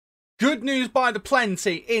Good news by the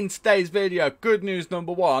plenty in today's video. Good news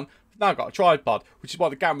number one, I've now got a tripod, which is why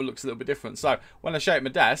the camera looks a little bit different. So when I shake my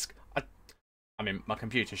desk, I mean, my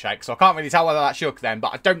computer shakes, so I can't really tell whether that shook then,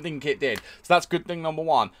 but I don't think it did. So that's good thing number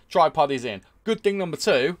one. Tripod is in. Good thing number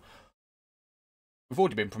two, we've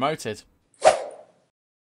already been promoted.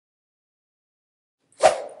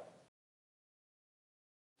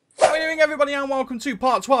 How are you doing, everybody, and welcome to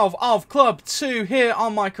part 12 of Club 2 here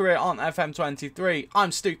on my career on FM23.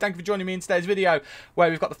 I'm Stu. Thank you for joining me in today's video, where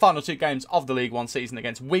we've got the final two games of the League One season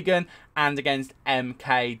against Wigan and against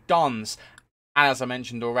MK Dons. As I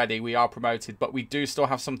mentioned already, we are promoted, but we do still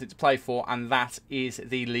have something to play for, and that is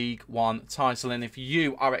the League One title. And if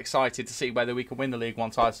you are excited to see whether we can win the League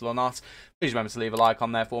One title or not, please remember to leave a like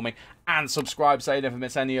on there for me and subscribe so you never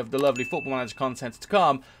miss any of the lovely Football Manager content to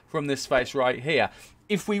come from this space right here.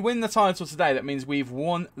 If we win the title today, that means we've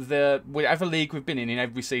won whatever league we've been in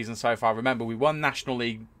every season so far. Remember, we won National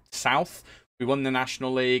League South. We won the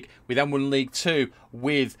National League. We then won League 2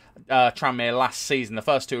 with Tranmere last season. The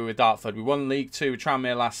first two were with Dartford. We won League 2 with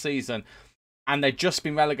Tranmere last season. And they've just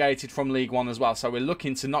been relegated from League 1 as well. So we're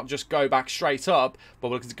looking to not just go back straight up, but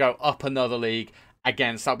we're looking to go up another league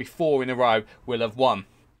again. So that'll be 4 in a row we'll have won.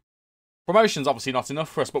 Promotion's obviously not enough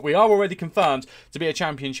for us, but we are already confirmed to be a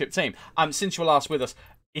championship team. Since you were last with us,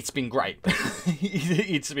 it's been great.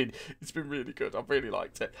 it's been really good. I've really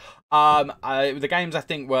liked it. The games, I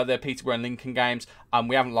think, were the Peterborough and Lincoln games.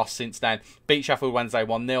 We haven't lost since then. Beat Sheffield Wednesday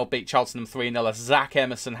 1-0. Beat Cheltenham 3-0. A Zach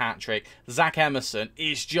Emmerson hat-trick. Zach Emmerson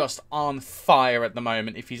is just on fire at the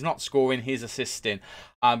moment. If he's not scoring, he's assisting.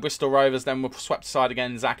 Bristol Rovers then were swept aside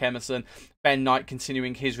again. Zach Emmerson. Ben Knight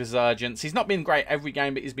continuing his resurgence. He's not been great every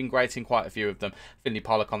game, but he's been great in quite a few of them. Finley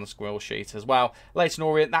Pollock on the score sheet as well. Leighton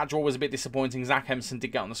Orient, that draw was a bit disappointing. Zach Emmerson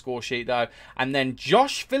did get on the score sheet though. And then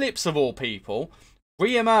Josh Phillips, of all people,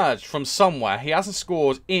 re-emerged from somewhere. He hasn't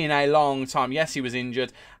scored in a long time. Yes, he was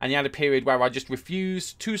injured, and he had a period where I just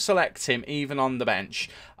refused to select him, even on the bench.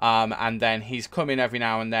 And then he's come in every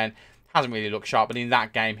now and then. Hasn't really looked sharp, but in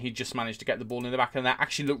that game, he just managed to get the ball in the back of the net.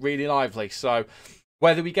 Actually looked really lively. So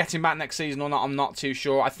whether we get him back next season or not, I'm not too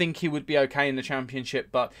sure. I think he would be okay in the Championship,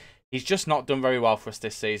 but he's just not done very well for us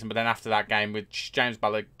this season. But then after that game, which James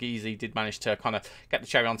Balagizi did manage to kind of get the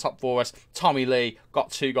cherry on top for us. Tommy Lee got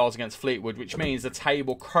 2 goals against Fleetwood, which means the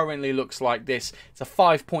table currently looks like this. It's a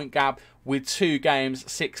 5-point gap with 2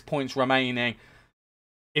 games, 6 points remaining.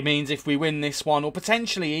 It means if we win this one, or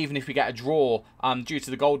potentially even if we get a draw due to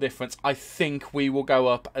the goal difference, I think we will go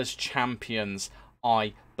up as champions,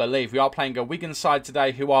 I believe. We are playing a Wigan side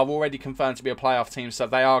today who are already confirmed to be a playoff team, so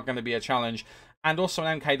they are going to be a challenge. And also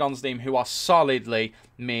an MK Dons team who are solidly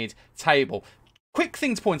mid-table. Quick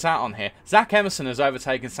thing to point out on here, Zach Emmerson has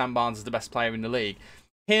overtaken Sam Barnes as the best player in the league.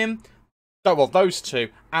 Those two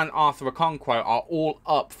and Arthur Okonkwo are all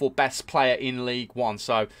up for best player in League One.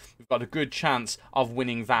 So we've got a good chance of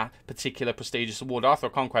winning that particular prestigious award. Arthur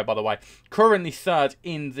Okonkwo, by the way, currently 3rd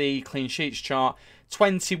in the clean sheets chart.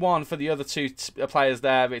 21 for the other 2 players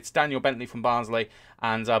there. It's Daniel Bentley from Barnsley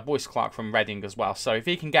and Boyce Clark from Reading as well. So if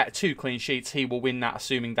he can get 2 clean sheets, he will win that,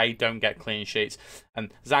 assuming they don't get clean sheets.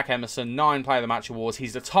 And Zach Emmerson, 9 Player of the Match awards.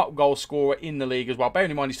 He's the top goal scorer in the league as well. Bearing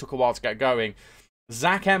in mind, he took a while to get going.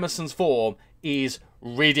 Zach Emmerson's form is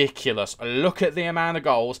ridiculous. Look at the amount of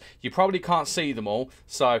goals. You probably can't see them all,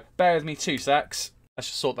 so bear with me 2 secs. Let's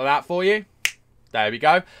just sort that out for you. There we go.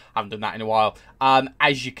 I haven't done that in a while.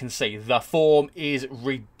 As you can see, the form is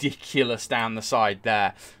ridiculous down the side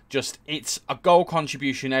there. It's a goal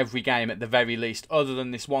contribution every game at the very least, other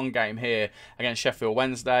than this one game here against Sheffield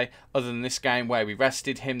Wednesday, other than this game where we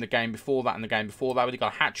rested him, the game before that and the game before that. We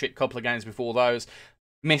got a hat-trick couple of games before those.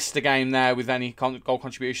 Missed the game there with any goal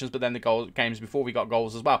contributions, but then the games before we got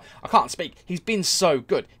goals as well. I can't speak. He's been so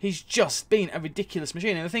good. He's just been a ridiculous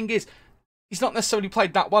machine. And the thing is, he's not necessarily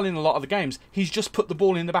played that well in a lot of the games. He's just put the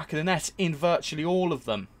ball in the back of the net in virtually all of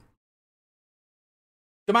them.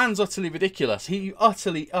 The man's utterly ridiculous. He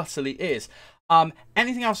utterly is.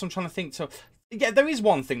 Anything else I'm trying to think to... Yeah, there is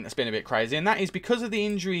one thing that's been a bit crazy, and that is because of the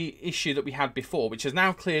injury issue that we had before, which has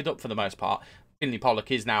now cleared up for the most part. Finley Pollock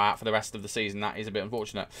is now out for the rest of the season. That is a bit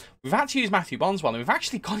unfortunate. We've had to use Matthew Bondswell, and we've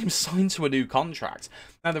actually got him signed to a new contract.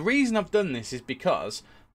 Now, the reason I've done this is because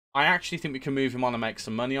I actually think we can move him on and make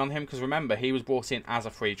some money on him, because remember, he was brought in as a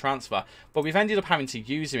free transfer, but we've ended up having to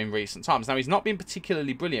use him in recent times. Now, he's not been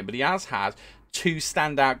particularly brilliant, but he has had 2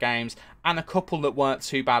 standout games and a couple that weren't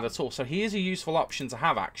too bad at all. So he is a useful option to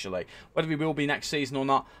have, actually. Whether he will be next season or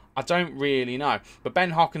not, I don't really know. But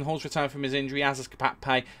Ben Hockenhall's returned from his injury, as has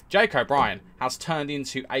Kapakpe. Jake O'Brien has turned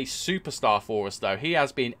into a superstar for us, though. He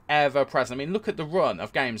has been ever present. I mean, look at the run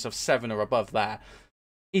of games of 7 or above there.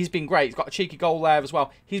 He's been great. He's got a cheeky goal there as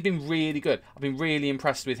well. He's been really good. I've been really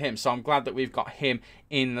impressed with him. So I'm glad that we've got him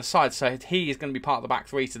in the side. So he is going to be part of the back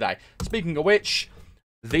three today. Speaking of which,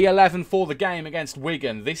 the 11 for the game against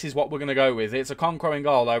Wigan. This is what we're going to go with. It's a Conqueror in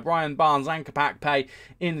goal. O'Brien, Barnes, Anchor Pakpe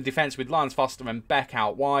in the defence with Lyons, Foster and Beck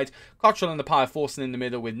out wide. Cottrell and the Pyre Forson in the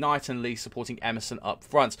middle with Knight and Lee supporting Emmerson up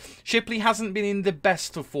front. Shipley hasn't been in the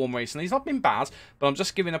best of form recently. He's not been bad, but I'm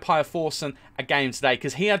just giving a Pyre Forson a game today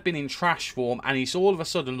because he had been in trash form and he's all of a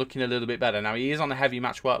sudden looking a little bit better. Now, he is on a heavy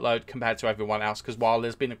match workload compared to everyone else because while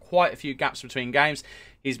there's been quite a few gaps between games,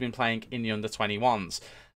 he's been playing in the under-21s.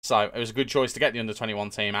 So it was a good choice to get the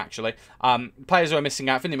under-21 team, actually. Players who are missing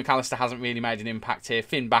out. Finley McAllister hasn't really made an impact here.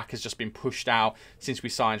 Finn Back has just been pushed out since we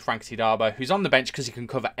signed Frank Tidabo, who's on the bench because he can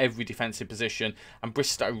cover every defensive position. And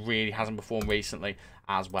Bristow really hasn't performed recently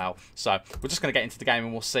as well. So we're just going to get into the game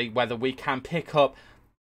and we'll see whether we can pick up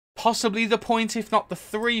possibly the point, if not the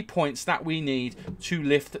 3 points that we need to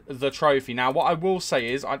lift the trophy. Now, what I will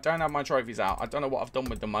say is I don't have my trophies out. I don't know what I've done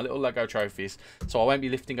with them, my little Lego trophies. So I won't be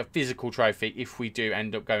lifting a physical trophy if we do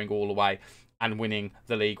end up going all the way and winning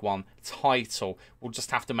the League One title. We'll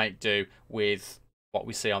just have to make do with what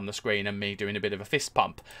we see on the screen and me doing a bit of a fist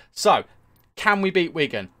pump. So, can we beat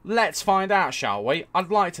Wigan? Let's find out, shall we?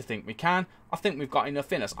 I'd like to think we can. I think we've got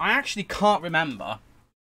enough in us. I actually can't remember,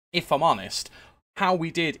 if I'm honest, how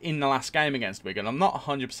we did in the last game against Wigan. I'm not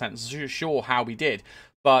 100% sure how we did,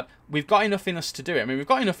 but we've got enough in us to do it. I mean, we've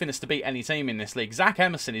got enough in us to beat any team in this league. Zach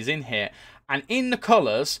Emmerson is in here, and in the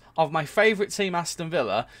colours of my favourite team, Aston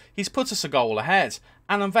Villa, he's put us a goal ahead,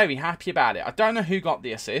 and I'm very happy about it. I don't know who got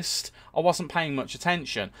the assist. I wasn't paying much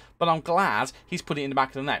attention, but I'm glad he's put it in the back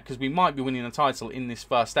of the net, because we might be winning the title in this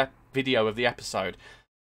first video of the episode.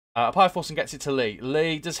 Pyre Forson gets it to Lee.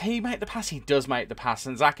 Lee, does he make the pass? He does make the pass,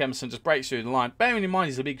 and Zach Emmerson just breaks through the line. Bearing in mind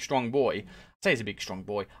he's a big, strong boy. I say he's a big, strong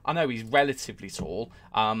boy. I know he's relatively tall.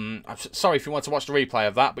 I'm sorry if you want to watch the replay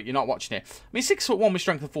of that, but you're not watching it. I mean, 6'1" with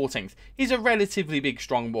strength of 14th. He's a relatively big,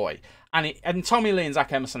 strong boy. And Tommy Lee and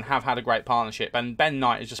Zach Emmerson have had a great partnership, and Ben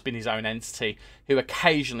Knight has just been his own entity, who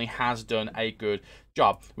occasionally has done a good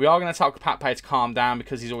job. We are going to tell Pakpe to calm down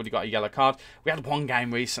because he's already got a yellow card. We had one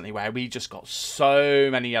game recently where we just got so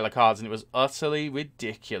many yellow cards and it was utterly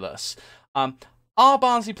ridiculous. Are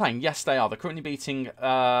Barnsley playing? Yes, they are. They're currently beating,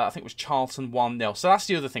 I think it was Charlton 1-0. So that's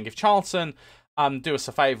the other thing. If Charlton do us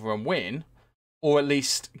a favour and win, or at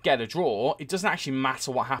least get a draw, it doesn't actually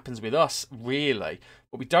matter what happens with us, really.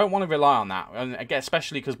 But we don't want to rely on that, and again,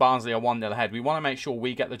 especially because Barnsley are 1-0 ahead. We want to make sure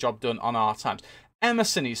we get the job done on our terms.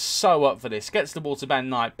 Emmerson is so up for this. Gets the ball to Ben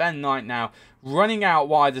Knight. Ben Knight now running out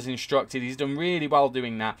wide as instructed. He's done really well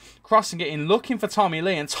doing that. Crossing it in, looking for Tommy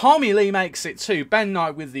Lee. And Tommy Lee makes it too. Ben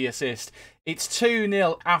Knight with the assist. It's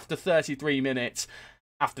 2-0 after 33 minutes.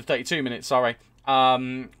 After 32 minutes, sorry.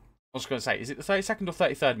 I was going to say, is it the 32nd or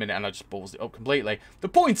 33rd minute? And I just ballsed it up completely. The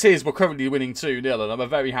point is, we're currently winning 2-0. And I'm a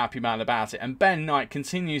very happy man about it. And Ben Knight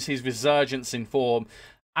continues his resurgence in form.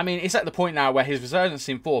 I mean, it's at the point now where his resurgence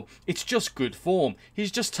in form, it's just good form.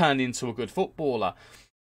 He's just turned into a good footballer.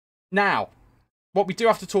 Now, what we do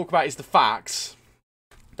have to talk about is the fact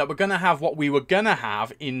that we're going to have what we were going to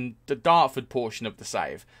have in the Dartford portion of the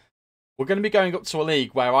save. We're going to be going up to a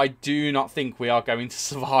league where I do not think we are going to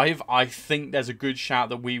survive. I think there's a good shout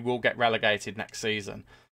that we will get relegated next season.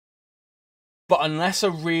 But unless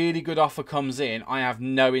a really good offer comes in, I have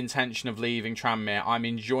no intention of leaving Tranmere. I'm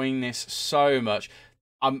enjoying this so much.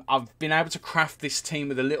 I've been able to craft this team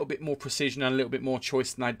with a little bit more precision and a little bit more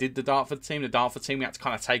choice than I did the Dartford team. The Dartford team, we had to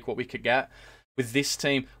kind of take what we could get. With this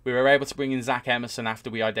team, we were able to bring in Zach Emmerson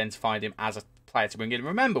after we identified him as a player to bring in.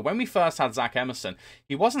 Remember, when we first had Zach Emmerson,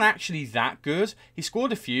 he wasn't actually that good. He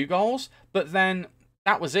scored a few goals, but then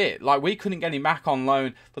that was it. Like, we couldn't get him back on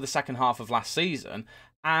loan for the second half of last season,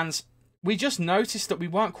 and we just noticed that we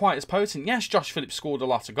weren't quite as potent. Yes, Josh Phillips scored a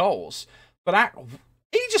lot of goals, but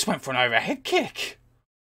he just went for an overhead kick.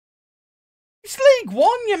 It's League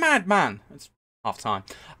One, you madman. It's half time.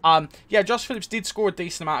 Yeah, Josh Phillips did score a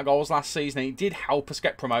decent amount of goals last season. He did help us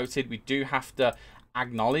get promoted. We do have to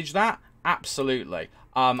acknowledge that. Absolutely.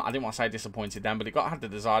 I didn't want to say disappointed then, but it had the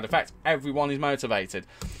desired effect. Everyone is motivated.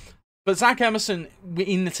 But Zach Emmerson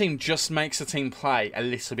in the team just makes the team play a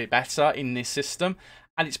little bit better in this system.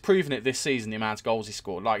 And it's proven it this season, the amount of goals he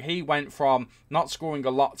scored. Like, he went from not scoring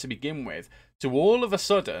a lot to begin with to all of a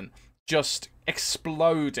sudden just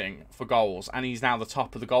exploding for goals, and he's now the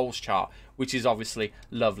top of the goals chart, which is obviously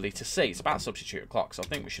lovely to see. It's about substitute o'clock, so I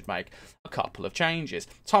think we should make a couple of changes.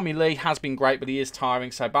 Tommy Lee has been great, but he is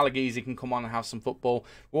tiring, so Balagizi can come on and have some football.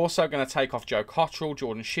 We're also going to take off Joe Cottrell.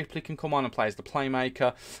 Jordan Shipley can come on and play as the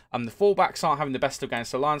playmaker. The fullbacks aren't having the best of games,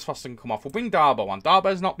 so Lyons Foster can come off. We'll bring Darbo on.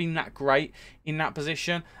 Darbo's not been that great in that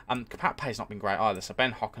position. Kapatpe's not been great either, so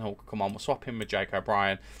Ben Hockenhall can come on. We'll swap him with Jake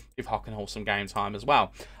O'Brien, give Hockenhall some game time as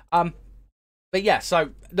well. But yeah,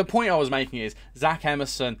 so the point I was making is Zach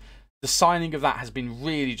Emmerson, the signing of that has been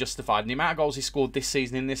really justified. And the amount of goals he scored this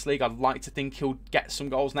season in this league, I'd like to think he'll get some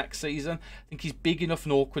goals next season. I think he's big enough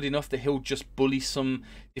and awkward enough that he'll just bully some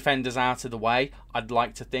defenders out of the way. I'd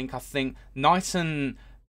like to think. I think Knighton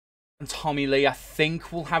and Tommy Lee, I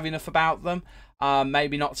think, will have enough about them.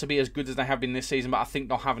 Maybe not to be as good as they have been this season, but I think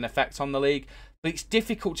they'll have an effect on the league. But it's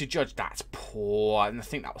difficult to judge. That's poor. And I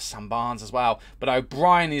think that was Sam Barnes as well. But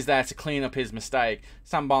O'Brien is there to clean up his mistake.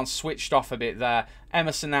 Sam Barnes switched off a bit there.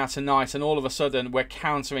 Emmerson now to Knight. And all of a sudden, we're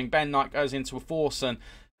countering. Ben Knight goes into a Forson.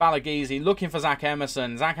 Balagizi looking for Zach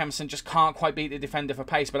Emmerson. Zach Emmerson just can't quite beat the defender for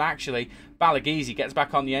pace. But actually, Balagizi gets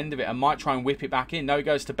back on the end of it and might try and whip it back in. No, he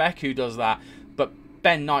goes to Beck, who does that. But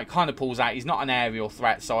Ben Knight kind of pulls out. He's not an aerial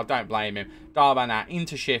threat, so I don't blame him. Darban out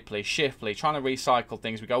into Shipley. Shipley trying to recycle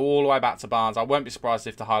things. We go all the way back to Barnes. I won't be surprised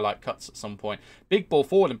if the highlight cuts at some point. Big ball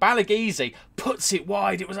forward, and Balagizi puts it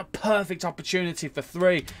wide. It was a perfect opportunity for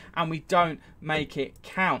 3, and we don't make it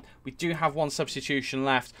count. We do have 1 substitution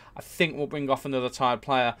left. I think we'll bring off another tired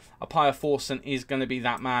player. Apaya Forson is going to be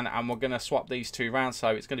that man, and we're going to swap these 2 rounds, so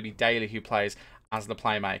it's going to be Daly who plays as the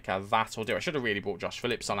playmaker. That'll do. I should have really brought Josh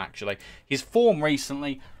Phillips on, actually. His form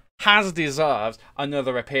recently has deserved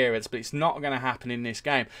another appearance, but it's not going to happen in this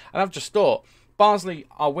game. And I've just thought, Barnsley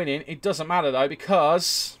are winning. It doesn't matter, though,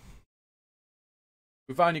 because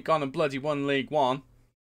we've only gone and bloody won League One.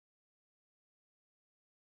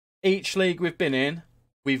 Each league we've been in,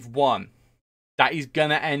 we've won. That is going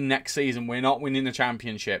to end next season. We're not winning the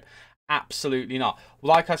championship. Absolutely not.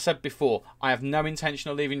 Like I said before, I have no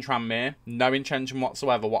intention of leaving Tranmere. No intention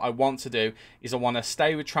whatsoever. What I want to do is I want to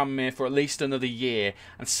stay with Tranmere for at least another year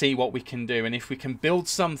and see what we can do. And if we can build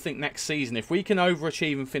something next season, if we can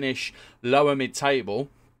overachieve and finish lower mid-table,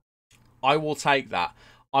 I will take that.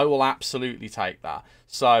 I will absolutely take that.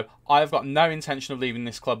 So I've got no intention of leaving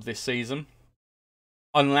this club this season,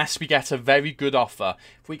 unless we get a very good offer.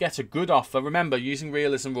 If we get a good offer, remember, using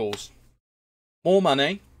realism rules, more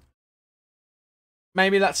money.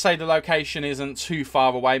 Maybe let's say the location isn't too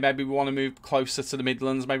far away. Maybe we want to move closer to the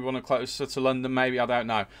Midlands. Maybe we want to closer to London. Maybe, I don't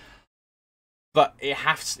know. But it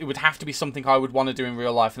would have to be something I would want to do in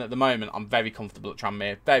real life. And at the moment, I'm very comfortable at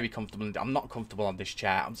Tranmere. Very comfortable. I'm not comfortable on this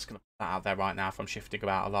chair. I'm just going to put that out there right now if I'm shifting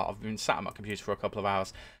about a lot. I've been sat on my computer for a couple of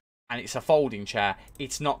hours. And it's a folding chair.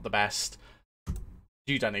 It's not the best.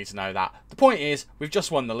 You don't need to know that. The point is, we've just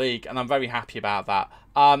won the league. And I'm very happy about that.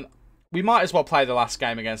 We might as well play the last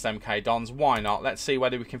game against MK Dons. Why not? Let's see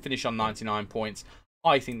whether we can finish on 99 points.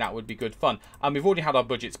 I think that would be good fun. We've already had our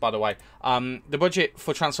budgets, by the way. The budget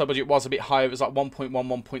for transfer budget was a bit higher. It was like 1.1,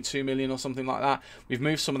 1.2 million or something like that. We've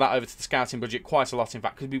moved some of that over to the scouting budget, quite a lot, in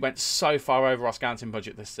fact, because we went so far over our scouting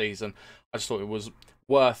budget this season. I just thought it was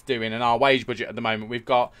worth doing. And our wage budget at the moment, we've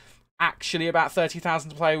got actually about 30,000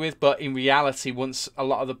 to play with, but in reality, once a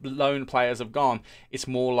lot of the loan players have gone, it's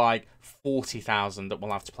more like 40,000 that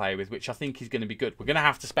we'll have to play with, which I think is going to be good. We're going to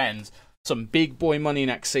have to spend some big boy money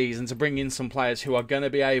next season to bring in some players who are going to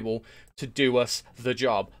be able to do us the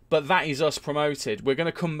job. But that is us promoted. We're going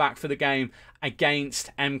to come back for the game against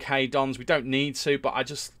MK Dons. We don't need to, but I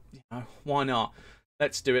just, why not?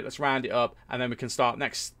 Let's do it. Let's round it up, and then we can start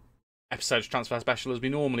next episode's transfer special as we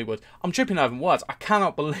normally would. I'm tripping over words. I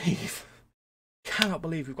cannot believe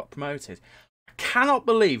we've got promoted. I cannot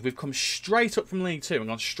believe we've come straight up from League 2 and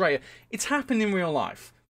gone straight. It's happened in real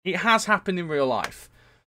life. It has happened in real life.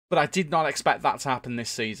 But I did not expect that to happen this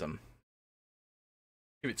season.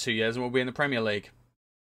 Give it 2 years and we'll be in the Premier League.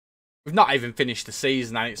 We've not even finished the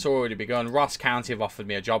season and it's already begun. Ross County have offered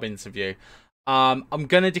me a job interview. I'm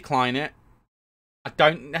going to decline it. I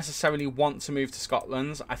don't necessarily want to move to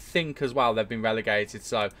Scotland. I think as well they've been relegated.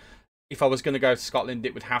 So if I was going to go to Scotland,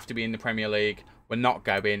 it would have to be in the Premier League. We're not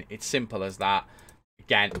going. It's simple as that.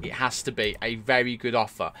 Again, it has to be a very good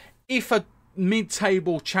offer. If a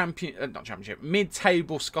mid-table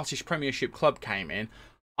mid-table Scottish Premiership club came in,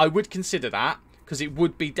 I would consider that, because it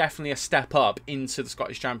would be definitely a step up into the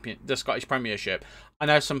Scottish Premiership. I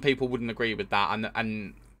know some people wouldn't agree with that,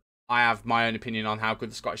 and I have my own opinion on how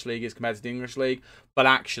good the Scottish League is compared to the English League, but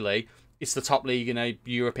actually, it's the top league in a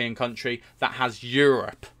European country that has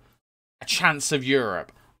Europe, a chance of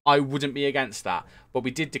Europe. I wouldn't be against that, but we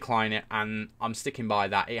did decline it, and I'm sticking by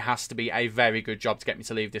that. It has to be a very good job to get me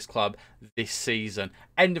to leave this club this season.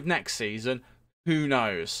 End of next season, who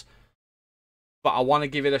knows? But I want to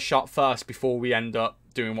give it a shot first before we end up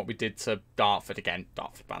doing what we did to Dartford again.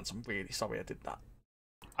 Dartford fans, I'm really sorry I did that.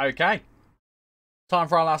 Okay. Time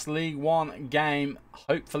for our last League One game,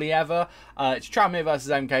 hopefully ever. It's Tranmere versus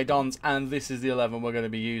MK Dons, and this is the 11 we're going to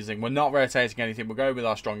be using. We're not rotating anything. We're going with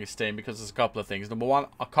our strongest team because there's a couple of things. Number one,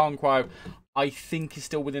 Okonkwo, I think, is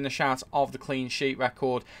still within a shout of the clean sheet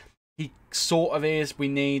record. He sort of is. We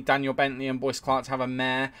need Daniel Bentley and Boyce Clark to have a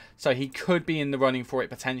mare, so he could be in the running for it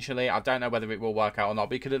potentially. I don't know whether it will work out or not,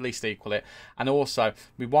 but he could at least equal it. And also,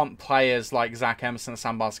 we want players like Zach Emmerson and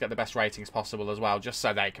Sam Barnes to get the best ratings possible as well, just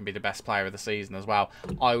so they can be the best player of the season as well.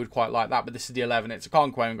 I would quite like that, but this is the 11. It's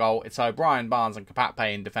Okonkwo in goal. It's O'Brien, Barnes and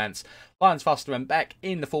Kapatpe in defence. Lyons, Foster and Beck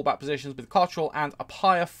in the fullback positions with Cottrell and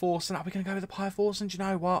Appiah Forson. Are we going to go with Appiah Forson? Do you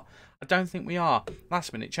know what? I don't think we are.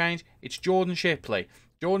 Last minute change. It's Jordan Shipley.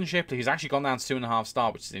 Jordan Shipley, who's actually gone down to 2.5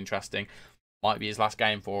 star, which is interesting. Might be his last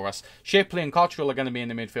game for us. Shipley and Cottrell are going to be in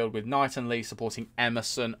the midfield with Knight and Lee supporting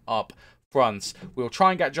Emmerson up front. We'll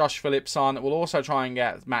try and get Josh Phillips on. We'll also try and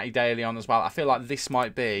get Matty Daly on as well. I feel like this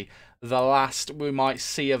might be the last we might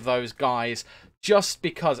see of those guys. Just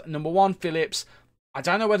because, number one, Phillips, I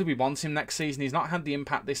don't know whether we want him next season. He's not had the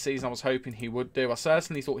impact this season I was hoping he would do. I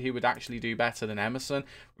certainly thought he would actually do better than Emmerson.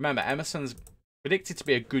 Remember, Emerson's predicted to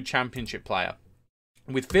be a good championship player.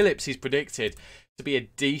 With Phillips, he's predicted to be a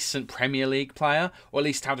decent Premier League player, or at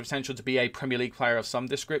least have the potential to be a Premier League player of some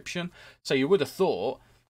description. So you would have thought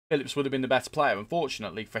Phillips would have been the better player.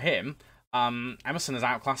 Unfortunately for him, Emmerson has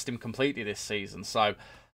outclassed him completely this season. So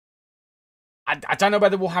I don't know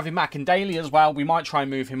whether we'll have him back. And Daly as well, we might try and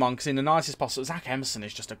move him on, because in the nicest possible, Zach Emmerson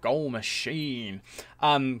is just a goal machine.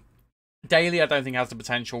 Daly, I don't think has the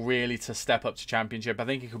potential really to step up to Championship. I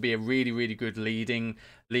think he could be a really, really good leading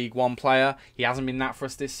League One player. He hasn't been that for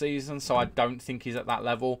us this season, so I don't think he's at that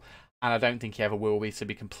level. And I don't think he ever will be, to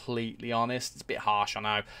be completely honest. It's a bit harsh, I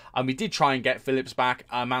know. And we did try and get Phillips back.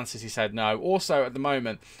 Man City said no. Also, at the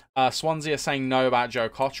moment, Swansea are saying no about Joe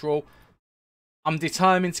Cottrell. I'm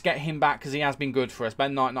determined to get him back because he has been good for us.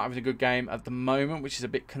 Ben Knight not having a good game at the moment, which is a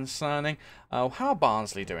bit concerning. How are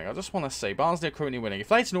Barnsley doing? I just want to see. Barnsley are currently winning. If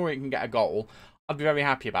Leighton Orient can get a goal, I'd be very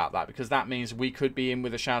happy about that, because that means we could be in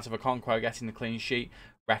with a shout of Okonkwo getting the clean sheet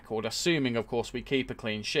record, assuming, of course, we keep a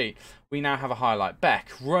clean sheet. We now have a highlight. Beck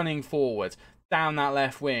running forward down that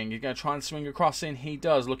left wing. He's going to try and swing across in. He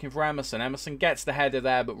does, looking for Emmerson. Emmerson gets the header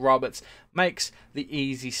there, but Roberts makes the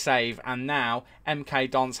easy save. And now MK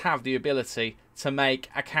Dons have the ability to make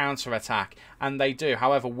a counter-attack, and they do.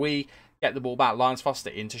 However, we get the ball back. Lyons Foster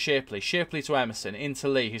into Shipley. Shipley to Emmerson, into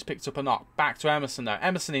Lee, who's picked up a knock. Back to Emmerson, though.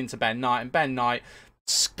 Emmerson into Ben Knight, and Ben Knight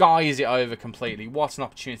skies it over completely. What an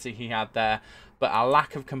opportunity he had there. But a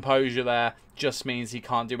lack of composure there just means he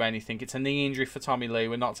can't do anything. It's a knee injury for Tommy Lee.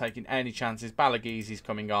 We're not taking any chances. Balagizi's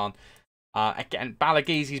coming on. Again,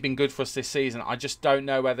 Balagizi's been good for us this season. I just don't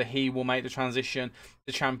know whether he will make the transition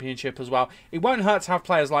to Championship as well. It won't hurt to have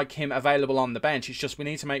players like him available on the bench. It's just we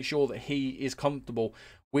need to make sure that he is comfortable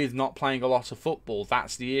with not playing a lot of football.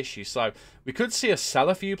 That's the issue. So we could see us sell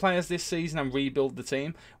a few players this season and rebuild the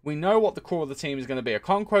team. We know what the core of the team is going to be.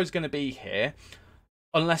 Okonkwo is going to be here,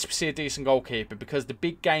 unless we see a decent goalkeeper, because the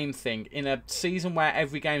big game thing, in a season where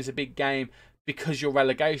every game is a big game because you're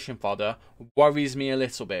relegation fodder, worries me a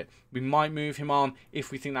little bit. We might move him on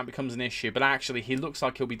if we think that becomes an issue, but actually he looks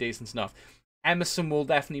like he'll be decent enough. Emmerson will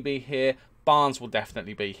definitely be here. Barnes will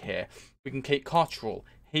definitely be here. We can keep Cottrell.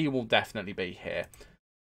 He will definitely be here.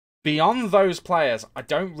 Beyond those players, I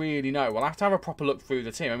don't really know. We'll have to have a proper look through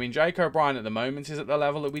the team. I mean, Jake O'Brien at the moment is at the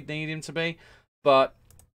level that we'd need him to be, but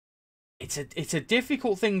it's a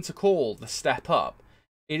difficult thing to call, the step up.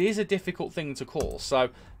 It is a difficult thing to call.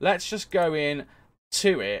 So let's just go in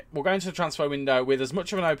to it. We'll go into the transfer window with as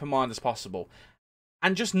much of an open mind as possible,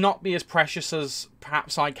 and just not be as precious as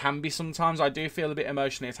perhaps I can be sometimes. I do feel a bit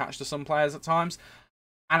emotionally attached to some players at times,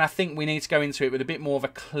 and I think we need to go into it with a bit more of a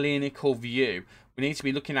clinical view. We need to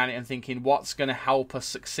be looking at it and thinking what's going to help us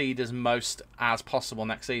succeed as most as possible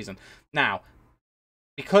next season. Now,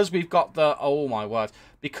 because we've got the... oh my word.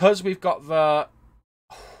 Because we've got the...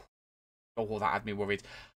 oh, that had me worried.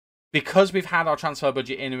 Because we've had our transfer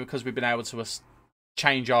budget in, and because we've been able to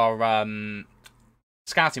change our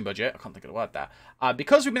scouting budget, I can't think of the word there.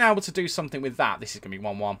 Because we've been able to do something with that, this is going to be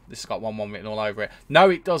 1-1. This has got 1-1 written all over it. No,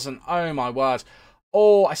 it doesn't. Oh my word.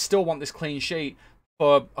 Oh, I still want this clean sheet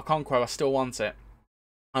for Okonkwo. I still want it.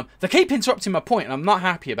 They keep interrupting my point, and I'm not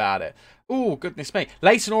happy about it. Oh, goodness me.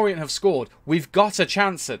 Leyton Orient have scored. We've got a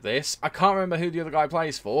chance at this. I can't remember who the other guy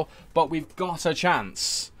plays for, but we've got a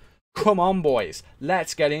chance. Come on, boys.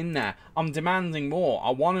 Let's get in there. I'm demanding more.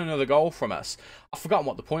 I want another goal from us. I've forgotten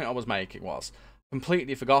what the point I was making was.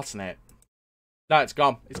 Completely forgotten it. No, it's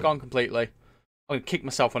gone. It's gone completely. I'm going to kick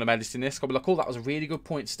myself when I'm editing this. I'll be like, oh, that was a really good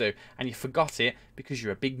point to do. And you forgot it because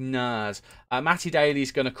you're a big nerd. Matty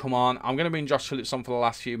Daly's going to come on. I'm going to bring Josh Phillips on for the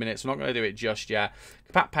last few minutes. I'm not going to do it just yet.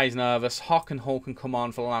 Kapatpe's nervous. Hock and Hull can come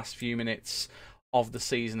on for the last few minutes of the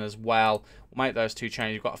season as well. We'll make those two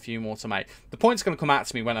changes. We've got a few more to make. The point's going to come out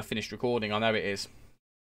to me when I finish recording. I know it is.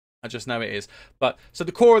 I just know it is. But so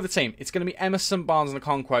the core of the team, it's going to be Emmerson, Barnes and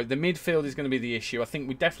Okonkwo. The midfield is going to be the issue. I think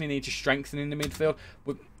we definitely need to strengthen in the midfield.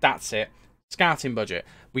 That's it. Scouting budget.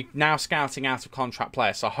 We're now scouting out of contract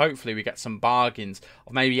players, so hopefully we get some bargains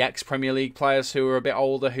of maybe ex-Premier League players who are a bit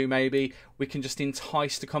older, who maybe we can just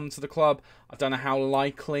entice to come to the club. I don't know how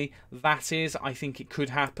likely that is. I think it could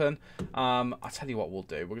happen. I'll tell you what we'll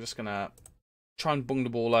do. We're just going to try and bung the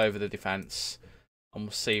ball over the defence, and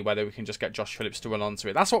we'll see whether we can just get Josh Phillips to run onto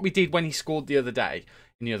it. That's what we did when he scored the other day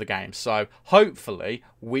in the other game. So hopefully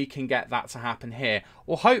we can get that to happen here.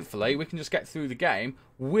 Or hopefully we can just get through the game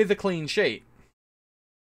with a clean sheet.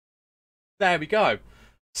 There we go.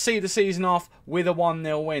 See the season off with a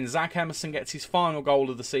 1-0 win. Zach Emmerson gets his final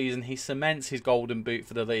goal of the season. He cements his golden boot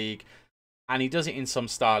for the league. And he does it in some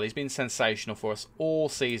style. He's been sensational for us all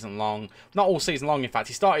season long. Not all season long, in fact.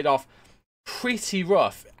 He started off pretty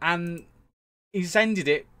rough. And he's ended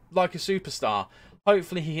it like a superstar.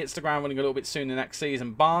 Hopefully he hits the ground running a little bit sooner next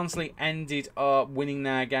season. Barnsley ended up winning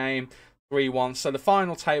their game 3-1. So the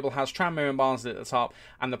final table has Tranmere and Barnsley at the top.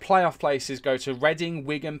 And the playoff places go to Reading,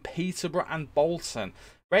 Wigan, Peterborough and Bolton.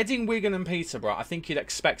 Reading, Wigan and Peterborough, I think you'd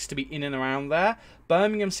expect to be in and around there.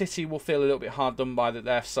 Birmingham City will feel a little bit hard done by that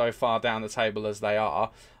they're so far down the table as they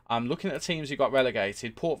are. Looking at the teams who got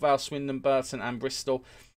relegated, Port Vale, Swindon, Burton and Bristol.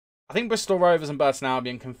 I think Bristol Rovers and Burton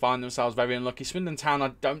Albion can find themselves very unlucky. Swindon Town,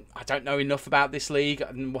 I don't know enough about this league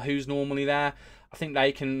and who's normally there. I think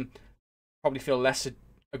they can probably feel less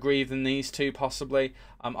aggrieved than these two, possibly.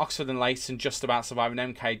 Oxford and Leyton just about surviving.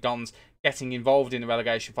 MK Dons getting involved in the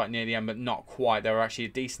relegation fight near the end, but not quite. They were actually a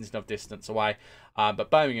decent enough distance away. But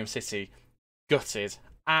Birmingham City, gutted.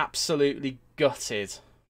 Absolutely gutted.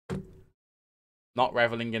 Not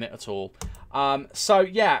revelling in it at all. So,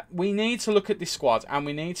 yeah, we need to look at this squad and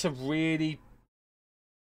we need to really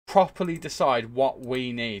properly decide what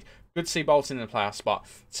we need. Good to see Bolton in the playoff spot.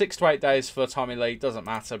 6 to 8 days for Tommy Lee. Doesn't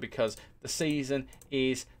matter because the season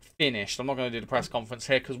is finished. I'm not going to do the press conference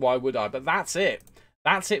here because why would I? But that's it.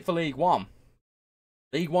 That's it for League One.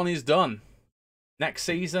 League One is done. Next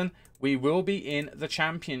season, we will be in the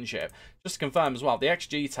Championship. Just to confirm as well, the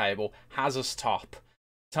XG table has us top.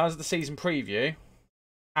 In terms of the season preview,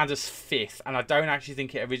 had us 5th, and I don't actually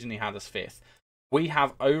think it originally had us 5th. We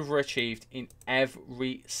have overachieved in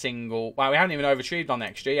every single... Well, we haven't even overachieved on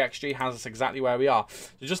XG. XG has us exactly where we are.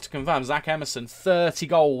 So just to confirm, Zach Emmerson, 30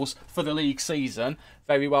 goals for the league season.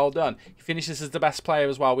 Very well done. He finishes as the best player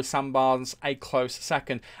as well, with Sam Barnes a close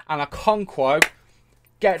second. And Okonkwo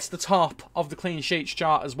gets the top of the clean sheets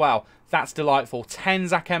chart as well. That's delightful. 10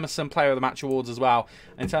 Zach Emmerson Player of the Match awards as well.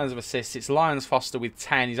 In terms of assists, it's Lyons Foster with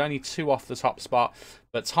 10. He's only 2 off the top spot.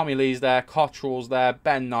 But Tommy Lee's there, Cottrell's there,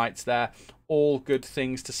 Ben Knight's there. All good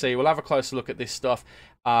things to see. We'll have a closer look at this stuff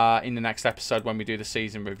in the next episode when we do the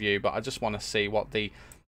season review. But I just want to see what the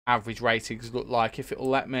average ratings look like. If it'll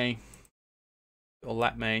let me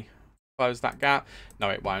close that gap. No,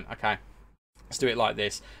 it won't. Okay, let's do it like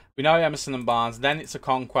this. We know Emmerson and Barnes. Then it's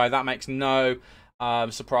Okonkwo. That makes no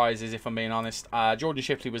surprises, if I'm being honest. Jordan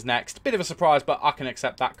Shipley was next. Bit of a surprise, but I can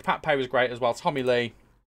accept that. Kapatpe was great as well. Tommy Lee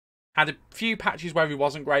had a few patches where he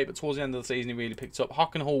wasn't great, but towards the end of the season he really picked up.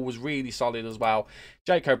 Hock and Hall was really solid as well.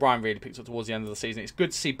 Jake O'Brien really picked up towards the end of the season. It's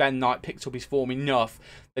good to see Ben Knight picked up his form enough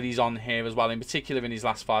that he's on here as well. In particular, in his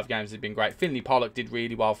last 5 games, he's been great. Finley Pollock did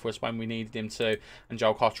really well for us when we needed him to, and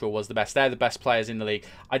Joel Cottrell was the best. They're the best players in the league.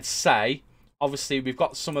 I'd say, obviously, we've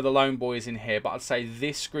got some of the lone boys in here, but I'd say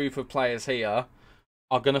this group of players here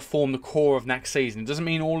are going to form the core of next season. It doesn't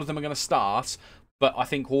mean all of them are going to start, but I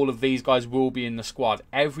think all of these guys will be in the squad.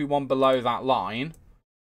 Everyone below that line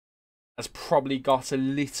has probably got a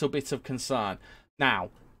little bit of concern.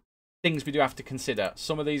 Now, things we do have to consider.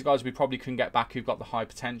 Some of these guys we probably can get back who've got the high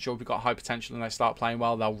potential. If we've got high potential and they start playing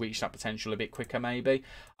well, they'll reach that potential a bit quicker maybe.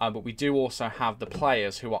 But we do also have the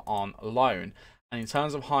players who are on loan. And in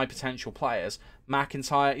terms of high potential players,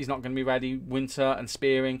 McIntyre is not going to be ready. Winter and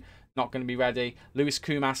Spearing, not going to be ready. Lewis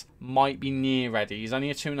Kumas might be near ready. He's only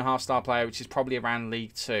a 2.5-star player, which is probably around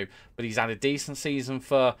League 2. But he's had a decent season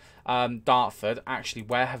for Dartford. Actually,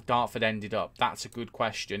 where have Dartford ended up? That's a good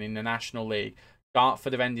question in the National League.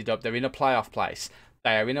 Dartford have ended up, they're in a playoff place.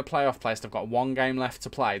 They are in a playoff place. They've got one game left to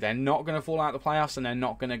play. They're not going to fall out of the playoffs and they're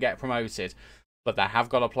not going to get promoted. But they have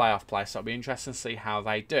got a playoff place. So it'll be interesting to see how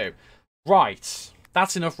they do. Right.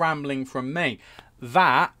 That's enough rambling from me.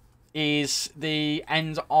 That is the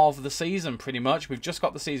end of the season, pretty much. We've just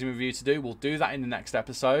got the season review to do. We'll do that in the next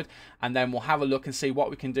episode. And then we'll have a look and see what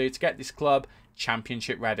we can do to get this club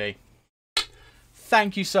championship ready.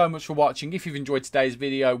 Thank you so much for watching. If you've enjoyed today's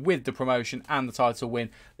video with the promotion and the title win,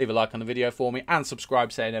 leave a like on the video for me and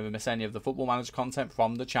subscribe so you never miss any of the Football Manager content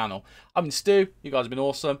from the channel. I've been Stu, you guys have been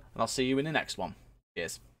awesome, and I'll see you in the next one.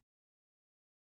 Cheers.